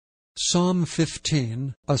Psalm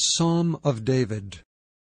 15, a Psalm of David.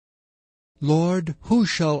 Lord, who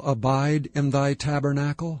shall abide in thy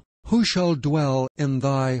tabernacle? Who shall dwell in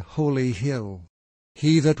thy holy hill?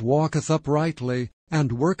 He that walketh uprightly,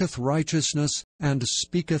 and worketh righteousness, and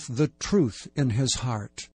speaketh the truth in his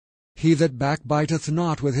heart. He that backbiteth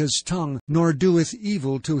not with his tongue, nor doeth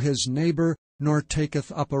evil to his neighbor, nor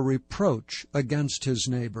taketh up a reproach against his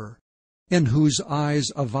neighbor. In whose eyes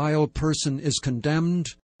a vile person is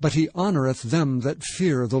condemned, but he honoureth them that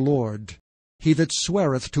fear the Lord. He that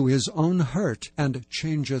sweareth to his own hurt, and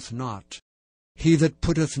changeth not. He that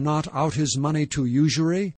putteth not out his money to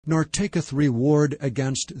usury, nor taketh reward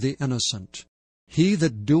against the innocent. He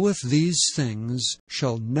that doeth these things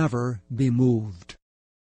shall never be moved.